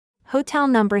Hotel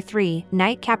number 3,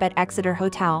 Nightcap at Exeter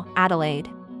Hotel, Adelaide.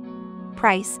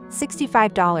 Price,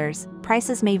 $65.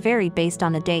 Prices may vary based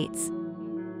on the dates.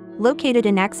 Located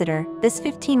in Exeter, this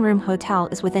 15-room hotel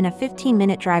is within a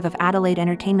 15-minute drive of Adelaide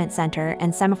Entertainment Centre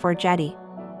and Semaphore Jetty.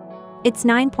 It's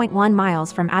 9.1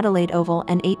 miles from Adelaide Oval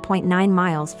and 8.9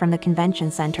 miles from the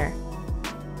Convention Centre.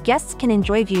 Guests can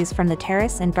enjoy views from the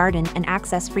terrace and garden and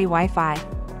access free Wi-Fi.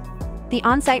 The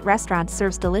on-site restaurant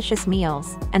serves delicious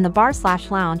meals, and the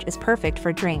bar/lounge is perfect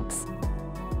for drinks.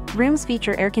 Rooms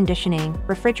feature air conditioning,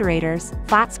 refrigerators,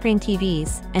 flat-screen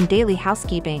TVs, and daily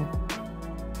housekeeping.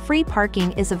 Free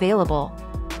parking is available.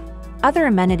 Other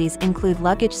amenities include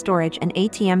luggage storage and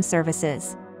ATM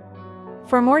services.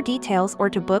 For more details or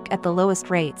to book at the lowest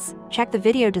rates, check the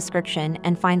video description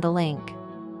and find the link.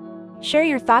 Share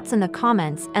your thoughts in the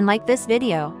comments and like this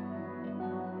video.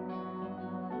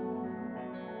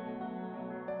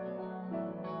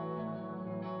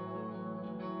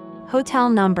 Hotel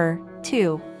number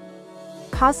 2.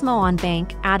 Cosmo on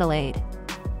Bank, Adelaide.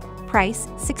 Price,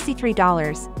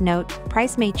 $63. Note,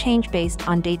 price may change based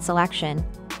on date selection.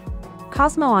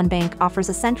 Cosmo on Bank offers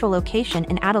a central location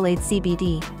in Adelaide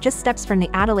CBD, just steps from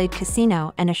the Adelaide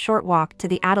Casino and a short walk to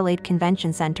the Adelaide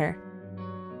Convention Centre.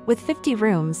 With 50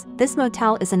 rooms, this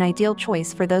motel is an ideal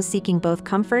choice for those seeking both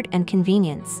comfort and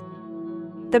convenience.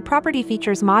 The property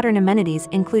features modern amenities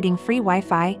including free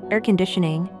Wi-Fi, air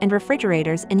conditioning, and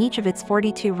refrigerators in each of its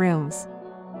 42 rooms.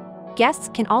 Guests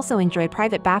can also enjoy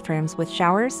private bathrooms with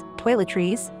showers,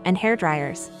 toiletries, and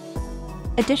hairdryers.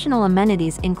 Additional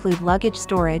amenities include luggage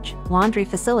storage, laundry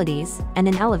facilities, and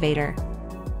an elevator.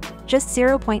 Just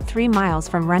 0.3 miles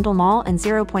from Rendell Mall and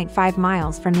 0.5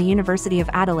 miles from the University of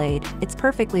Adelaide, it's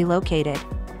perfectly located.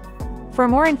 For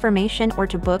more information or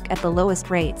to book at the lowest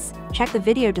rates, check the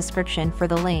video description for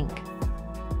the link.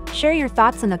 Share your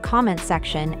thoughts in the comment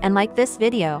section and like this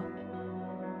video.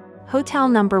 Hotel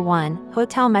number 1,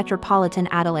 Hotel Metropolitan,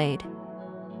 Adelaide.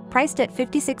 Priced at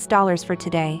 $56 for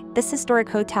today, this historic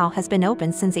hotel has been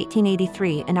open since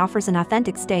 1883 and offers an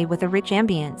authentic stay with a rich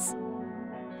ambience.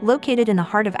 Located in the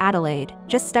heart of Adelaide,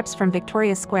 just steps from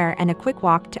Victoria Square and a quick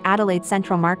walk to Adelaide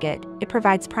Central Market, it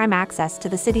provides prime access to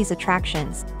the city's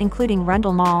attractions, including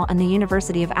Rendell Mall and the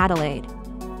University of Adelaide.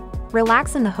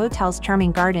 Relax in the hotel's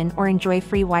charming garden or enjoy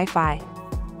free Wi-Fi.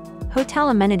 Hotel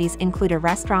amenities include a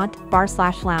restaurant,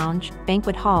 bar/lounge,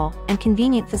 banquet hall, and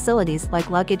convenient facilities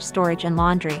like luggage storage and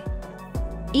laundry.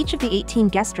 Each of the 18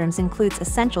 guest rooms includes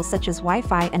essentials such as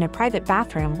Wi-Fi and a private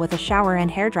bathroom with a shower and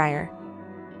hairdryer.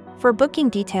 For booking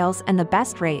details and the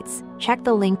best rates, check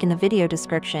the link in the video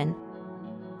description.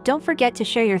 Don't forget to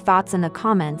share your thoughts in the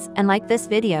comments and like this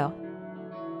video.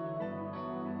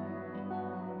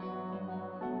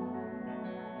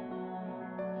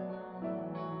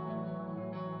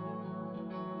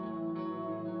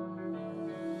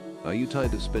 Are you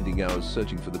tired of spending hours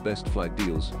searching for the best flight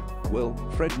deals? Well,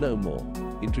 fret no more.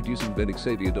 Introducing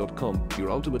benexavier.com,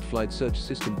 your ultimate flight search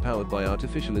system powered by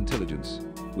artificial intelligence.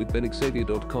 With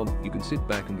benexavier.com, you can sit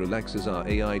back and relax as our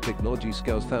AI technology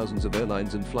scours thousands of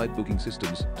airlines and flight booking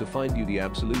systems to find you the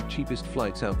absolute cheapest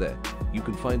flights out there. You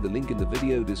can find the link in the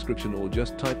video description or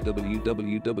just type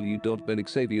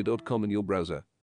www.benexavier.com in your browser.